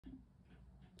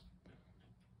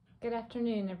Good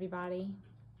afternoon, everybody.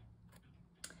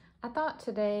 I thought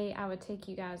today I would take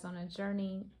you guys on a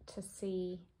journey to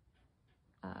see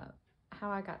how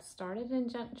I got started in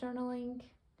junk journaling,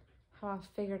 how I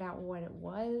figured out what it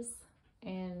was,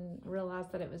 and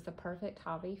realized that it was the perfect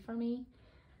hobby for me.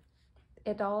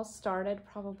 It all started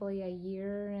probably a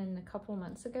year and a couple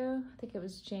months ago. I think it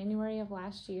was January of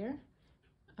last year.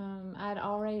 I'd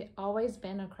always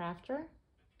been a crafter,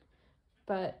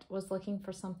 but was looking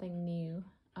for something new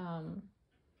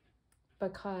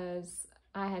because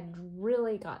I had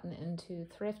really gotten into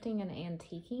thrifting and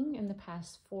antiquing in the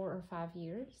past 4 or 5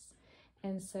 years.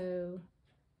 And so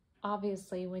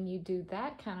obviously when you do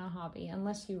that kind of hobby,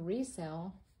 unless you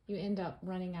resell, you end up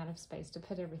running out of space to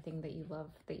put everything that you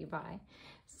love that you buy.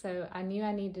 So I knew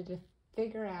I needed to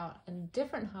figure out a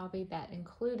different hobby that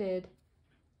included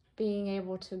being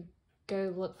able to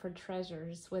go look for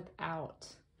treasures without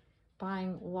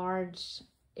buying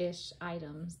large-ish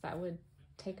items that would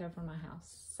take over my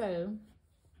house. So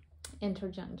enter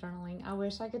junk journaling. I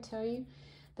wish I could tell you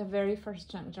the very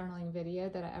first junk journaling video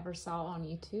that I ever saw on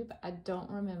YouTube. I don't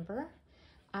remember.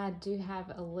 I do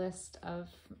have a list of,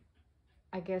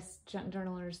 I guess, junk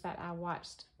journalers that I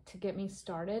watched to get me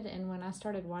started, and when I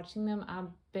started watching them, I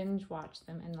binge watched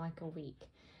them in like a week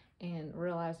and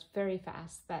realized very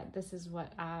fast that this is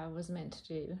what I was meant to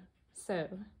do. So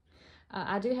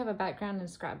I do have a background in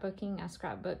scrapbooking. I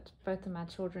scrapbooked both of my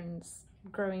children's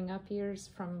growing up years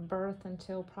from birth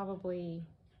until probably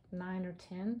 9 or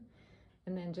 10,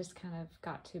 and then just kind of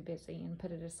got too busy and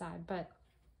put it aside. But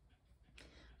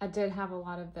I did have a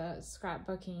lot of the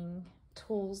scrapbooking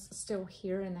tools still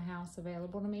here in the house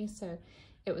available to me, so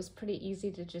it was pretty easy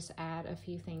to just add a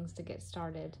few things to get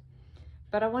started.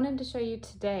 But I wanted to show you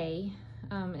today,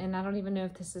 and I don't even know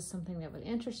if this is something that would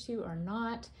interest you or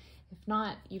not. If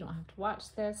not, you don't have to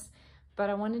watch this. But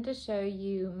I wanted to show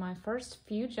you my first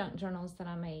few junk journals that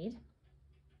I made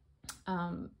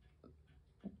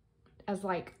as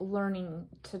like learning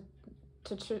to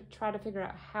try to figure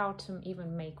out how to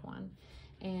even make one,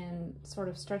 and sort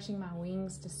of stretching my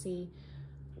wings to see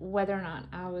whether or not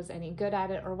I was any good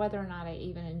at it or whether or not I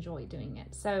even enjoy doing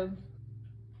it. So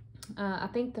I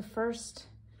think the first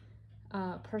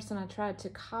person I tried to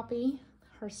copy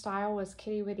her style was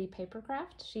Kittywitty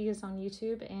Papercraft. She is on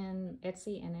YouTube and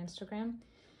Etsy and Instagram.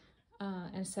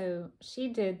 And so she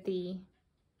did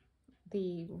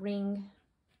the ring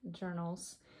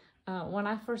journals. When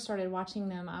I first started watching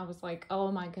them, I was like,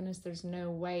 oh my goodness, there's no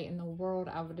way in the world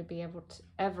I would be able to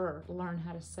ever learn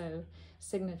how to sew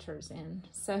signatures in.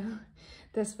 So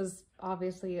this was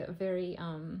obviously a very,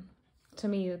 to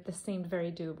me, this seemed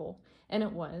very doable, and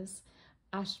it was.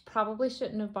 I probably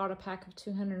shouldn't have bought a pack of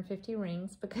 250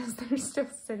 rings because they're still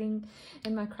sitting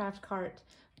in my craft cart,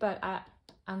 but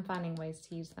I'm finding ways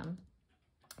to use them.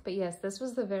 But yes, this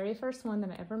was the very first one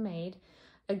that I ever made.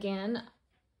 Again,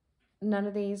 none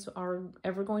of these are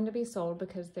ever going to be sold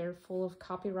because they're full of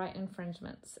copyright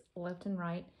infringements left and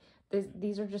right.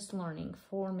 These are just learning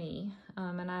for me.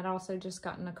 And I'd also just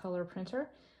gotten a color printer.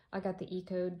 I got the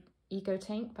Eco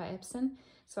Tank by Epson.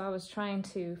 So I was trying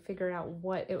to figure out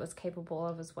what it was capable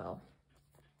of as well.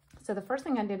 So the first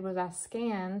thing I did was I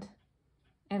scanned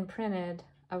and printed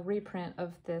a reprint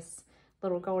of this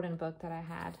little golden book that I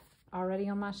had already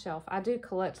on my shelf. I do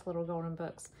collect little golden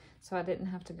books, so I didn't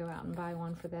have to go out and buy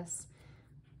one for this.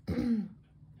 And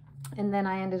then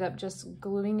I ended up just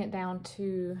gluing it down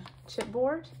to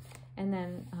chipboard and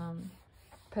then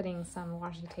putting some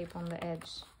washi tape on the edge.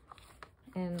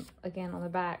 And again, on the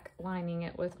back, lining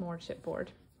it with more chipboard.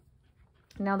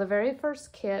 Now, the very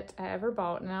first kit I ever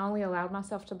bought, and I only allowed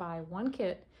myself to buy one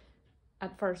kit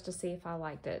at first to see if I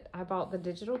liked it. I bought the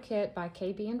digital kit by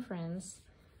KB and Friends.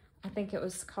 I think it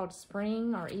was called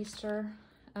Spring or Easter,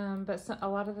 but a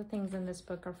lot of the things in this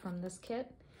book are from this kit.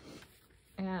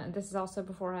 And this is also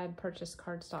before I had purchased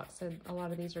cardstock, so a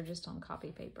lot of these are just on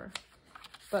copy paper.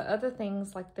 But other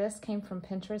things like this came from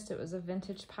Pinterest. It was a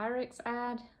vintage Pyrex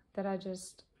ad that I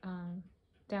just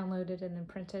downloaded and then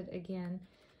printed. Again,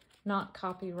 not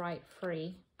copyright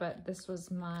free, but this was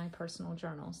my personal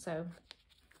journal. So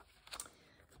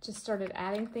just started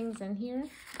adding things in here.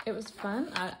 It was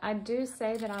fun. I do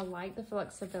say that I like the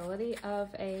flexibility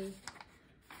of a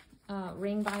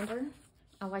ring binder.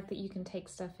 I like that you can take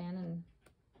stuff in and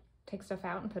take stuff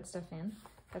out and put stuff in.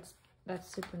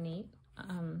 That's super neat.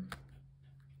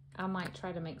 I might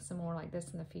try to make some more like this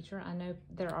in the future. I know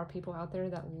there are people out there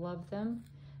that love them.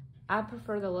 I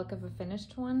prefer the look of a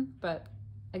finished one, but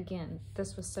again,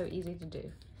 this was so easy to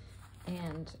do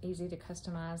and easy to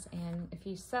customize. And if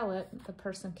you sell it, the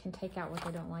person can take out what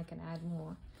they don't like and add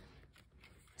more.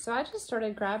 So I just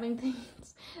started grabbing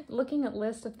things, looking at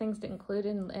lists of things to include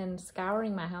and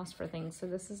scouring my house for things. So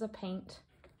this is a paint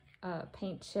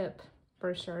chip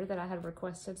brochure that I had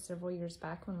requested several years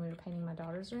back when we were painting my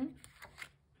daughter's room.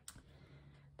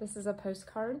 This is a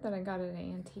postcard that I got at an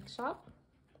antique shop.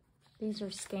 These are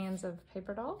scans of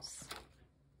paper dolls.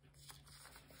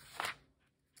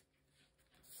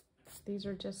 These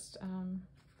are just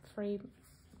free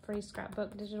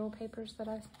scrapbook digital papers that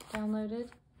I downloaded.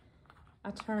 I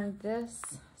turned this,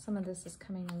 some of this is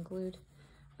coming unglued,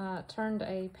 turned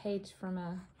a page from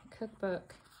a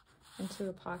cookbook into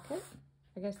a pocket.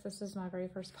 I guess this is my very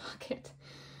first pocket.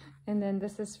 And then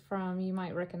this is from, you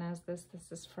might recognize this,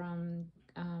 this is from,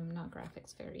 not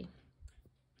Graphics Fairy,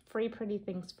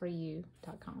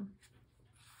 freeprettythingsforyou.com.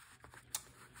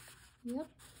 Yep.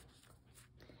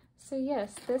 So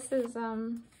yes, this is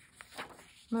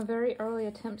my very early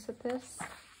attempts at this.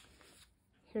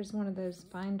 Here's one of those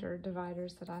binder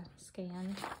dividers that I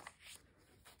scanned.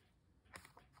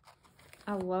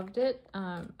 I loved it.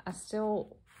 I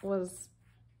still was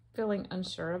feeling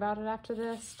unsure about it after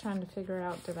this, trying to figure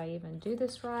out, did I even do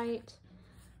this right?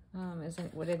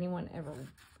 Would anyone ever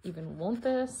even want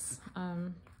this?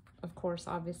 Of course,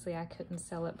 obviously I couldn't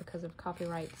sell it because of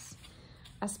copyrights.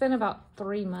 I spent about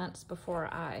 3 months before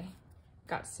I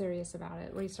got serious about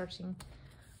it, researching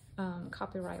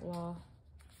copyright law,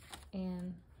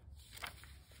 and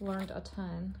learned a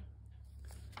ton.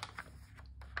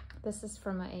 This is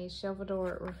from a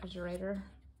Shelvador refrigerator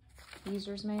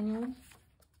user's manual.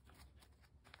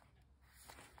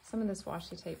 Some of this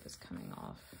washi tape is coming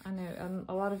off. I know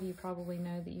a lot of you probably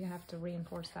know that you have to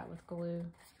reinforce that with glue.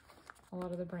 A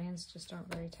lot of the brands just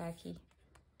aren't very tacky.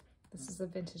 This is a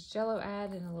vintage Jello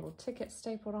ad and a little ticket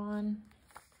stapled on.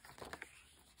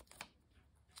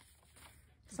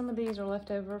 Some of these are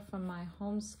left over from my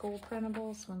homeschool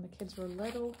printables when the kids were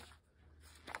little.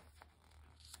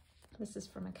 This is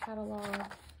from a catalog.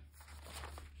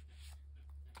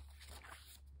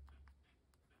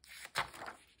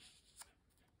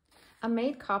 I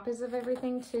made copies of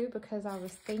everything too because I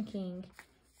was thinking,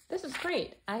 this is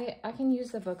great. I can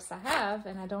use the books I have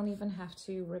and I don't even have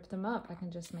to rip them up. I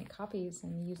can just make copies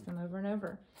and use them over and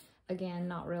over. Again,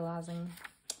 not realizing,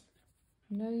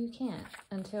 no, you can't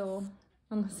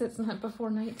unless it's not before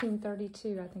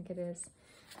 1932, I think it is.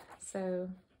 So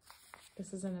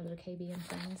this is another KB and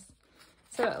Friends.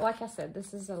 So like I said,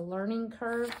 this is a learning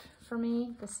curve for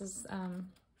me. This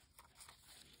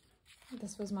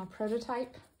was my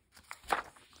prototype,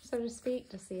 so to speak,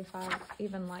 to see if I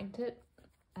even liked it.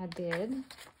 I did,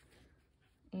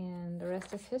 and the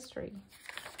rest is history.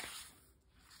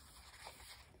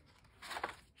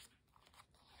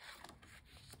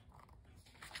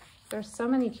 There's so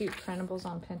many cute printables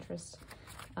on Pinterest.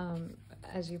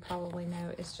 As you probably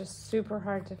know, it's just super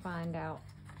hard to find out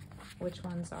which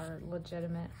ones are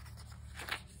legitimate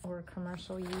or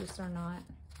commercial use or not.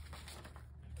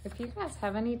 If you guys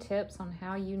have any tips on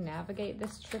how you navigate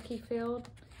this tricky field,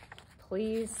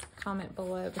 please comment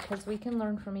below, because we can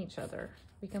learn from each other.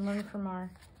 We can learn from our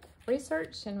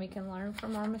research and we can learn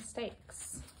from our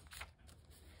mistakes.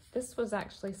 This was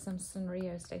actually some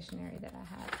Sanrio stationery that I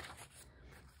had.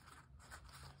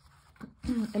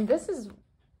 And this is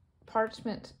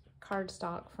parchment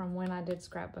cardstock from when I did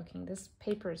scrapbooking. This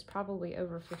paper is probably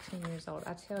over 15 years old.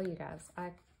 I tell you guys,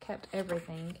 I kept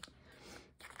everything.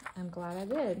 I'm glad I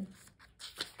did.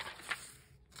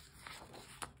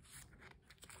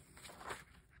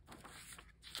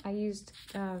 I used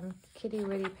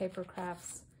Kittywitty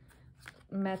Papercraft's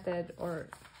method, or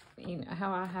you know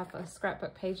how I have a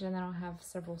scrapbook page and then I'll have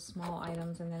several small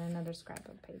items and then another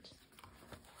scrapbook page.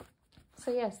 So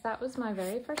yes, that was my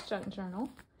very first junk journal,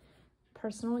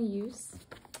 personal use,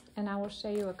 and I will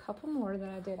show you a couple more that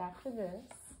I did after this.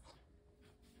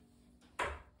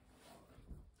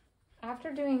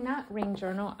 After doing that ring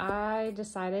journal, I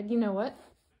decided, you know what?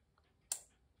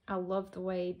 I love the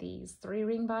way these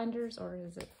 3-ring binders, or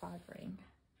is it 5-ring?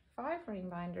 5-ring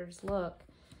binders look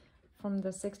from the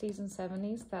 60s and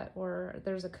 70s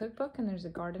there's a cookbook and there's a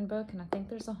garden book, and I think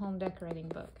there's a home decorating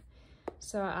book.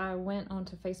 So I went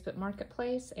onto Facebook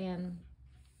Marketplace and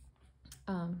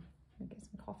let me get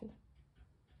some coffee.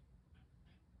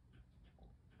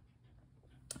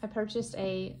 I purchased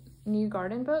a new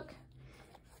garden book.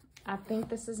 I think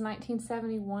this is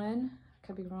 1971.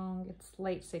 Could be wrong. It's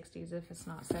late 60s if it's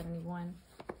not 71.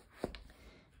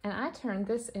 And I turned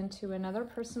this into another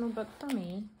personal book for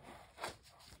me.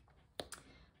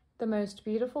 The most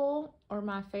beautiful, or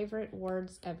my favorite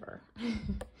words ever.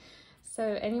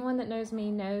 So anyone that knows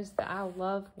me knows that I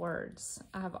love words.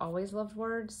 I've always loved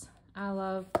words. I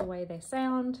love the way they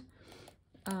sound.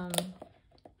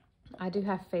 I do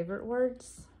have favorite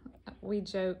words. We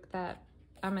joke that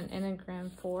I'm an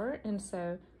Enneagram 4, and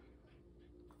so,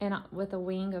 and with a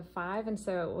wing of 5, and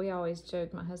so we always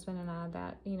joke, my husband and I,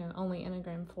 that, you know, only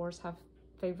Enneagram 4s have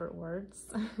favorite words.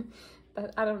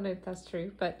 I don't know if that's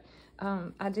true, but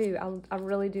I do. I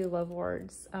really do love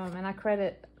words, and I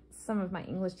credit some of my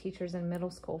English teachers in middle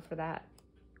school for that,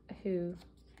 who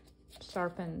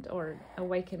sharpened or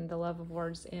awakened the love of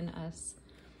words in us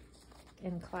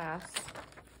in class,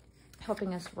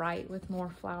 helping us write with more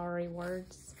flowery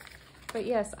words. But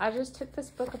yes, I just took this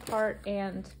book apart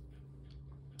and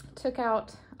took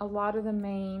out a lot of the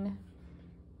main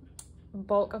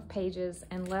bulk of pages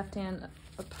and left in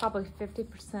probably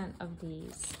 50% of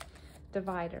these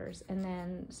dividers, and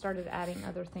then started adding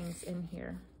other things in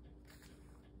here.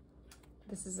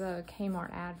 This is a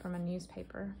Kmart ad from a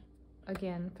newspaper,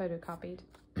 again photocopied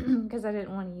because I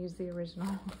didn't want to use the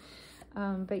original.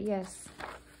 But yes,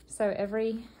 so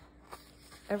every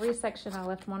section I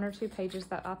left 1 or 2 pages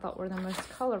that I thought were the most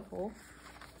colorful,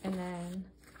 and then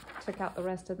took out the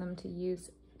rest of them to use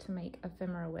to make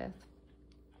ephemera with.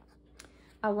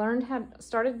 I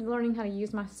started learning how to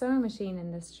use my sewing machine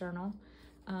in this journal.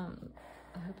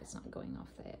 I hope it's not going off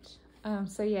the edge.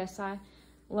 So yes, I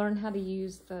learned how to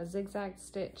use the zigzag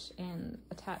stitch and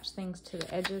attach things to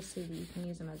the edges so that you can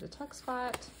use them as a tuck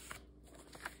spot.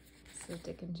 This is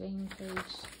Dick and Jane page.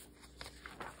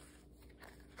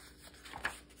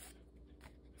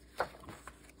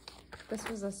 This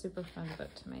was a super fun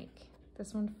book to make.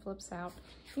 This one flips out.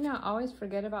 You know, I always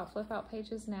forget about flip out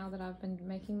pages now that I've been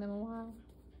making them a while.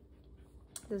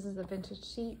 This is a vintage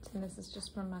sheet, and this is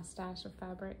just from my stash of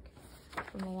fabric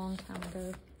from a long time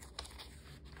ago.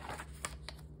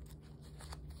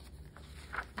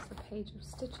 It's a page of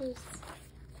stitches.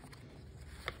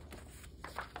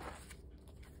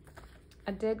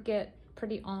 I did get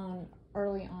pretty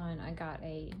early on, I got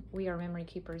a We Are Memory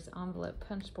Keepers envelope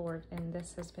punch board, and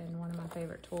this has been one of my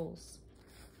favorite tools.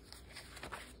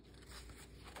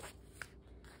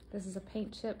 This is a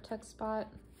paint chip tuck spot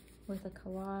with a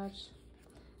collage.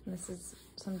 And this is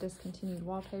some discontinued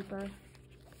wallpaper.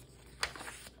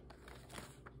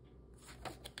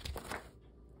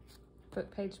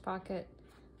 Book page pocket.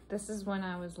 This is when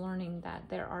I was learning that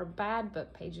there are bad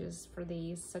book pages for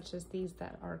these, such as these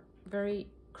that are very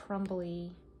crumbly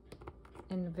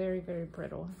and very, very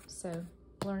brittle. So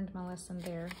learned my lesson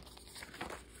there.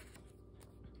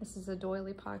 This is a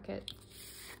doily pocket.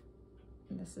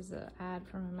 And this is an ad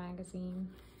from a magazine.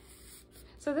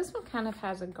 So this one kind of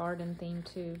has a garden theme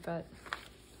too, but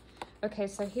okay,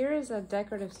 so here is a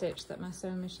decorative stitch that my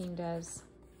sewing machine does.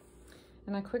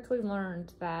 And I quickly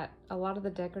learned that a lot of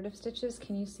the decorative stitches,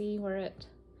 can you see where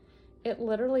it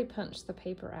literally punched the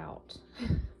paper out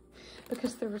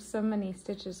because there were so many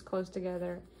stitches close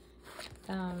together.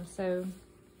 So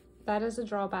that is a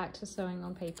drawback to sewing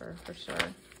on paper for sure.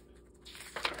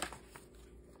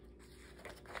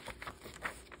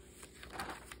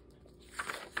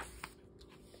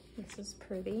 This is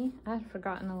pretty. I had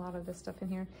forgotten a lot of this stuff in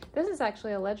here. This is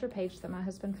actually a ledger page that my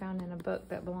husband found in a book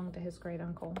that belonged to his great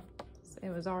uncle. It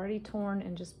was already torn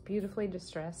and just beautifully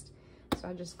distressed, so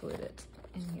I just glued it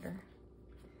in here.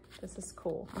 This is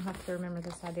cool. I'll have to remember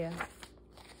this idea.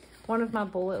 One of my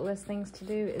bullet list things to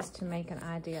do is to make an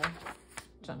idea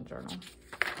junk journal,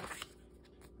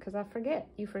 because I forget.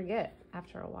 You forget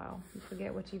after a while. You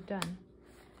forget what you've done.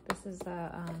 This is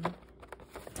a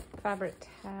fabric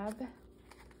tab.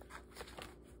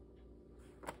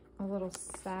 A little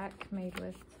sack made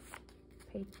with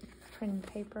printed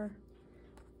paper,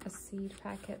 a seed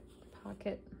pocket.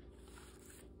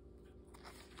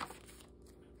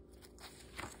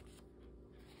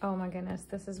 Oh my goodness,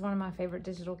 this is one of my favorite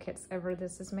digital kits ever.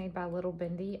 This is made by little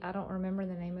Bindy. I don't remember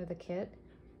the name of the kit.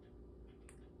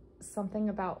 Something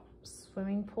about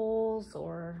swimming pools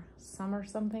or summer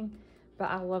something,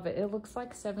 but I love it. It looks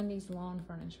like 70s lawn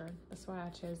furniture. That's why I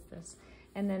chose this.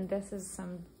 And then this is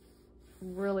some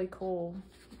really cool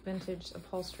vintage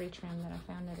upholstery trim that I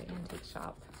found at an antique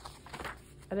shop.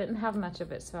 I didn't have much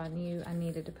of it, so I knew I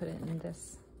needed to put it in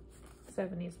this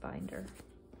 70s binder.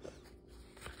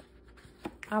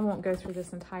 I won't go through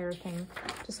this entire thing.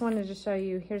 Just wanted to show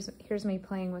you, here's me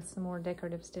playing with some more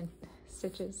decorative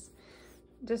stitches.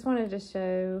 Just wanted to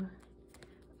show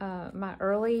my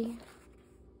early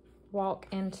walk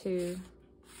into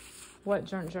what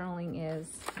junk journaling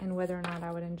is and whether or not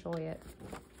I would enjoy it.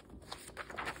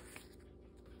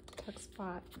 Tuck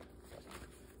spot.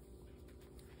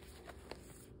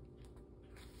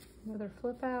 Another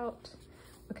flip out.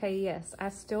 Okay, yes, I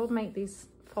still make these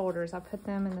folders. I put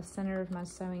them in the center of my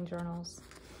sewing journals.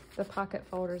 The pocket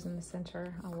folders in the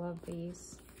center. I love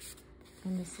these.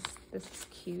 And this is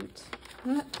cute.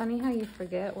 Isn't it funny how you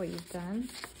forget what you've done?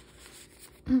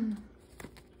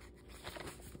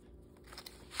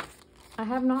 I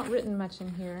have not written much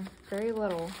in here, very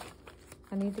little.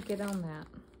 I need to get on that.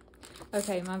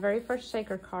 Okay, my very first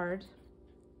shaker card.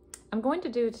 I'm going to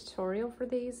do a tutorial for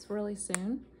these really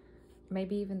soon,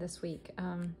 maybe even this week.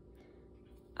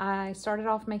 I started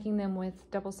off making them with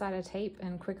double-sided tape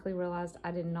and quickly realized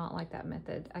I did not like that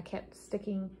method. I kept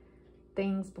sticking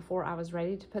things before I was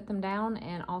ready to put them down,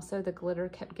 and also the glitter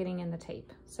kept getting in the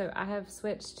tape. So I have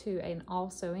switched to an all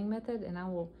sewing method, and I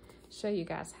will show you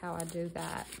guys how I do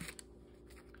that,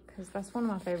 because that's one of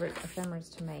my favorite ephemeras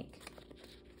to make.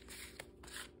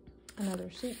 Another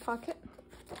sheet pocket.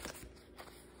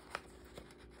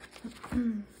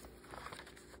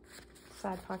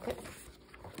 Side pocket.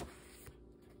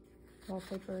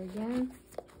 Wallpaper again.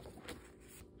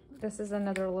 This is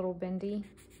another little Bindy.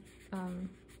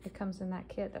 It comes in that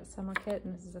kit, that summer kit,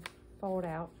 and this is a fold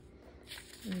out.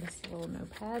 And this little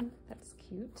notepad, that's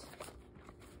cute.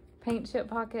 Paint chip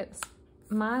pockets.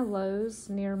 My Lowe's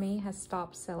near me has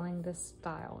stopped selling this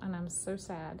style, and I'm so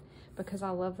sad because I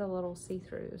love the little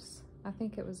see-throughs. I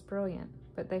think it was brilliant,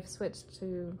 but they've switched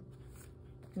to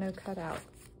no cutout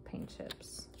paint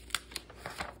chips.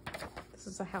 This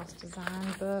is a house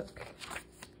design book.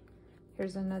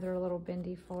 Here's another little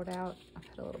Bindy fold out. I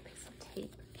put a little piece of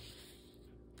tape.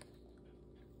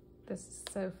 This is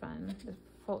so fun.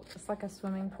 It's like a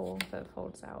swimming pool that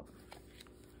folds out.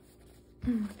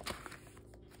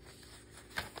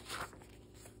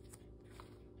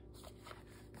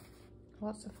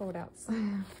 Lots of fold outs.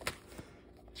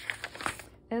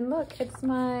 And look, it's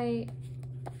my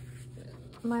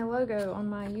logo on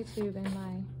my YouTube and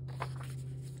my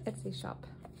Etsy shop.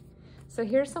 So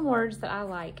here's some words that I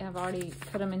like. I've already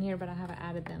put them in here, but I haven't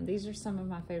added them. These are some of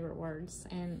my favorite words,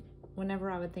 and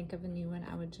whenever I would think of a new one,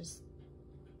 I would just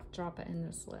drop it in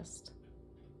this list.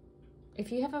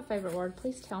 If you have a favorite word,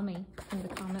 please tell me in the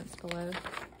comments below.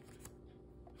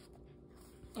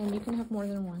 And you can have more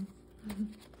than one.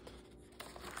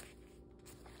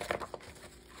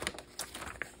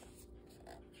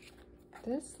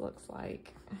 This looks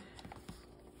like,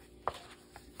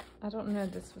 I don't know,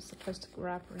 this was supposed to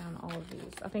wrap around all of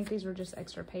these. I think these were just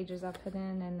extra pages I put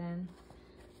in, and then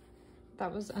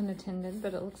that was unattended,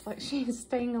 but it looks like she's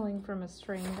dangling from a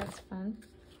string. That's fun.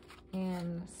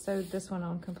 And sewed this one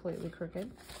on completely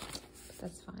crooked, but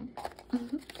that's fine.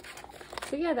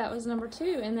 So yeah, that was number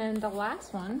 2. And then the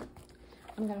last one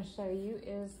I'm going to show you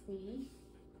is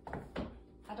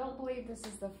I don't believe this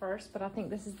is the first, but I think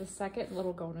this is the second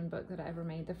little golden book that I ever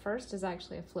made. The first is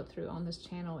actually a flip through on this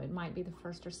channel. It might be the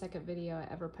first or second video I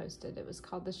ever posted. It was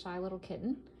called The Shy Little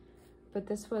Kitten, but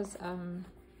this was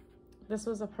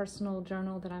a personal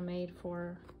journal that I made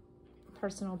for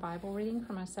personal Bible reading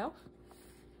for myself.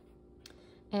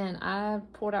 And I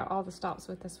pulled out all the stops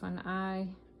with this one.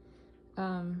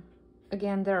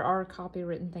 Again, there are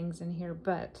copywritten things in here,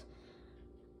 but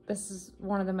this is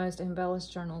one of the most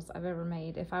embellished journals I've ever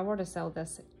made. If I were to sell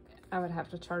this, I would have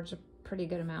to charge a pretty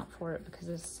good amount for it because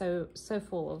it's so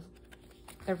full of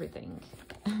everything.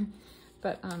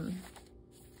 But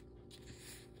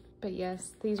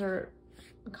yes, these are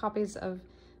copies of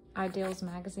Ideals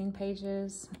magazine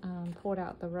pages. Pulled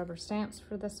out the rubber stamps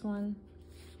for this one.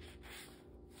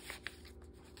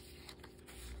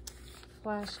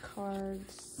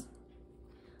 Flashcards,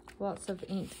 lots of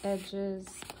inked edges,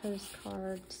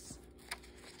 postcards.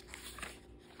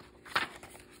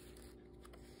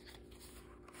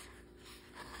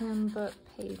 Hymn book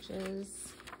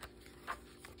pages,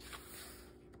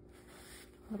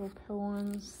 little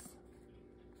poems.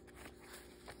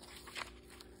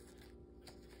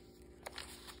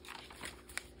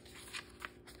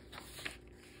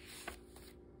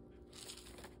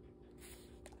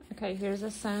 Okay, here's a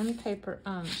sewn paper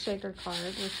shaker card,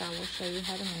 which I will show you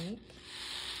how to make.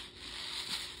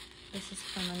 This is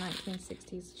from a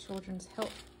 1960s children's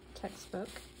health textbook.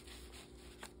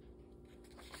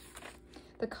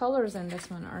 The colors in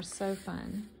this one are so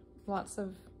fun. Lots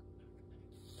of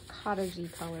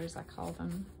cottagey colors, I call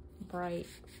them. Bright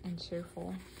and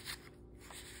cheerful.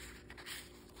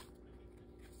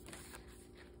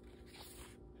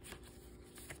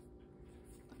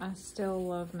 I still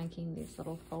love making these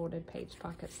little folded page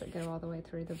pockets that go all the way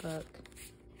through the book.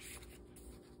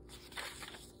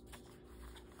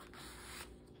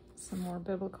 Some more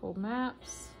biblical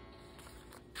maps.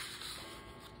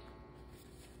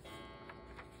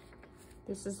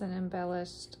 This is an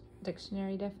embellished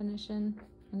dictionary definition.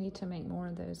 I need to make more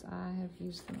of those. I have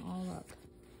used them all up.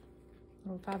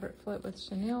 Little fabric float with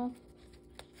chenille.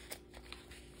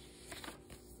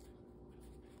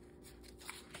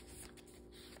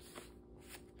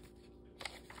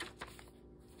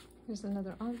 Here's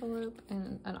another envelope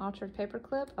and an altered paper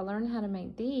clip. I learned how to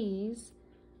make these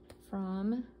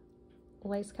from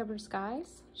Lace Covered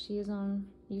Skies. She is on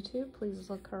YouTube. Please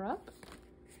look her up.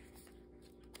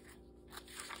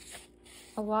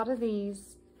 A lot of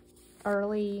these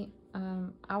early,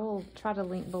 I will try to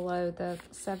link below the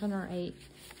 7 or 8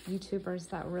 YouTubers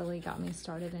that really got me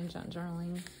started in junk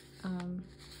journaling.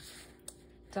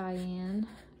 Diane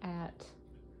at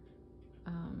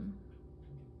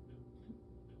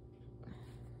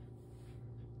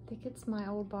I think it's My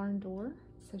Old Barn Door.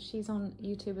 So she's on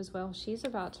YouTube as well. She's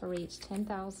about to reach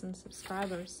 10,000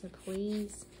 subscribers. So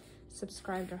please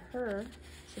subscribe to her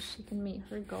so she can meet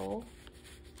her goal.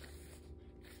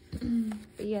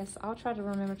 But yes, I'll try to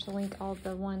remember to link all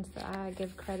the ones that I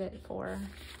give credit for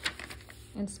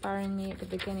inspiring me at the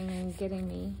beginning and getting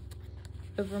me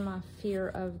over my fear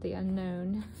of the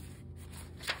unknown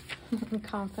and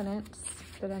confidence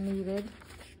that I needed.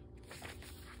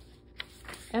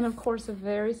 And of course, a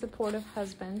very supportive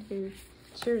husband who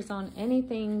cheers on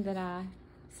anything that I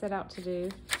set out to do,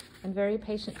 and very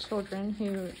patient children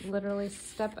who literally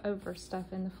step over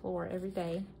stuff in the floor every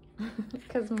day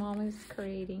because mom is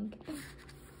creating.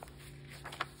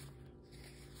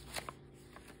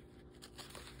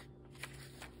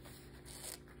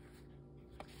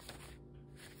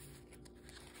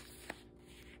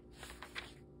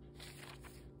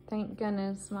 Thank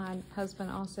goodness my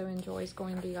husband also enjoys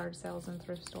going to yard sales and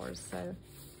thrift stores, so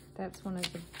that's one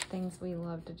of the things we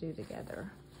love to do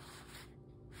together.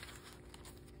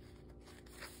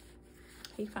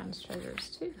 He finds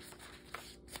treasures too.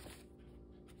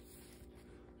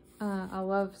 I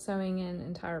love sewing in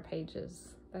entire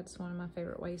pages. That's one of my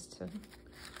favorite ways to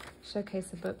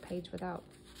showcase a book page without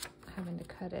having to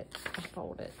cut it or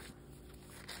fold it.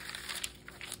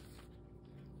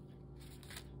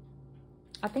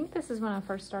 I think this is when I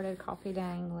first started coffee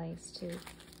dyeing lace too,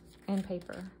 and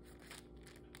paper.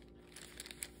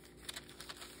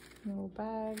 Little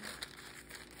bag.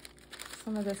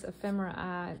 Some of this ephemera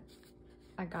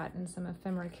I got in some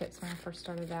ephemera kits when I first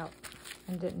started out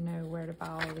and didn't know where to buy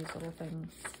all these little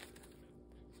things.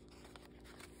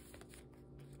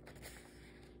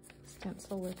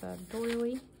 Stencil with a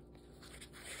doily.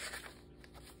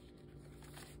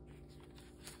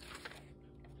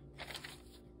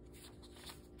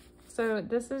 So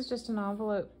this is just an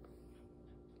envelope,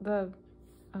 the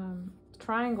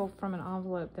triangle from an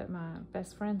envelope that my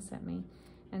best friend sent me,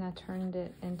 and I turned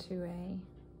it into a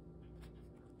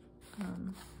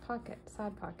pocket,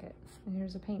 side pocket, and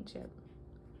here's a paint chip.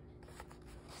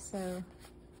 So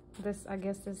this, I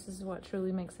guess this is what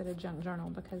truly makes it a junk journal,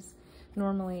 because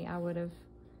normally I would have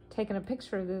taken a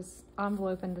picture of this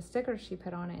envelope and the stickers she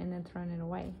put on it and then thrown it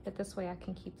away, but this way I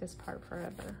can keep this part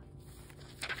forever.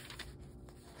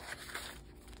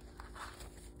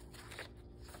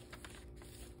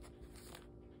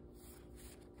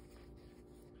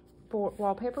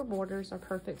 Wallpaper borders are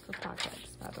perfect for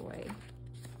pockets, by the way.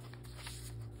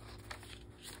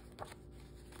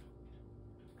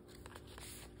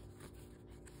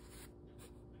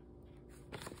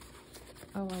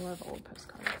 Oh, I love old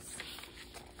postcards.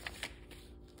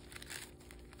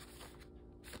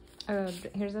 Oh,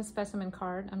 here's a specimen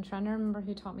card. I'm trying to remember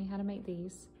who taught me how to make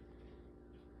these.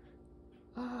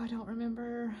 Oh, I don't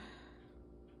remember.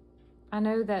 I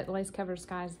know that Lace Covered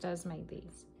Skies does make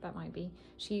these. That might be.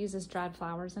 She uses dried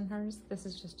flowers in hers. This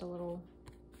is just a little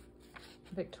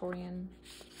Victorian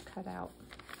cutout.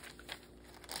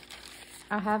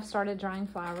 I have started drying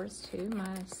flowers too.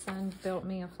 My son built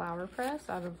me a flower press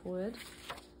out of wood,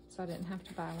 so I didn't have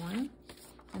to buy one.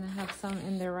 And I have some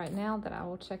in there right now that I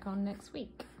will check on next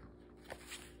week.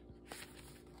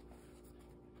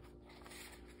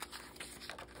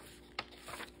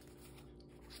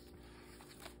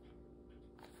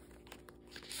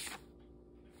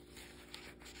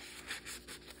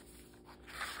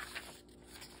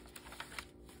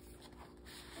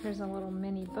 Here's a little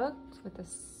mini book with a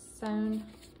sewn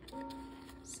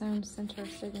center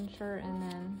signature, and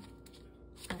then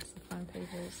that's the fun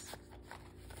pages.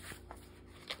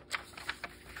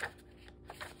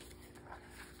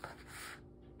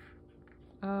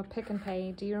 Pick and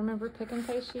Pay. Do you remember Pick and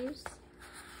Pay shoes?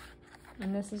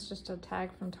 And this is just a tag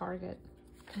from Target.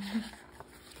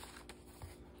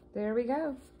 There we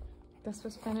go. This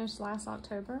was finished last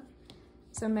October,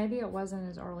 so maybe it wasn't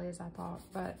as early as I thought,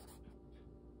 but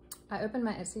I opened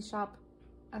my Etsy shop,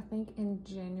 I think in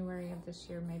January of this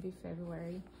year, maybe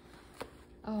February.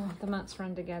 Oh, the months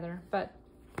run together. But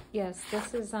yes,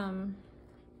 this has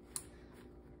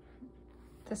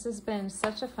been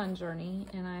such a fun journey,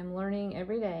 and I'm learning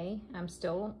every day. I'm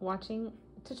still watching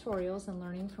tutorials and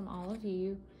learning from all of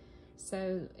you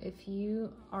So if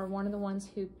you are one of the ones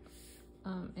who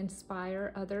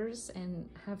inspire others and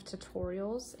have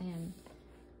tutorials and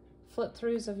flip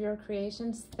throughs of your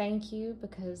creations, thank you,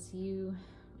 because you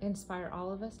inspire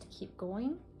all of us to keep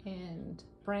going and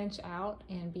branch out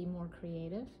and be more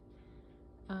creative.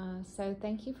 So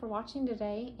thank you for watching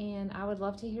today, and I would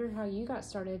love to hear how you got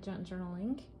started junk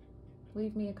journaling.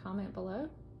 Leave me a comment below,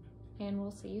 and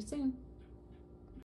we'll see you soon.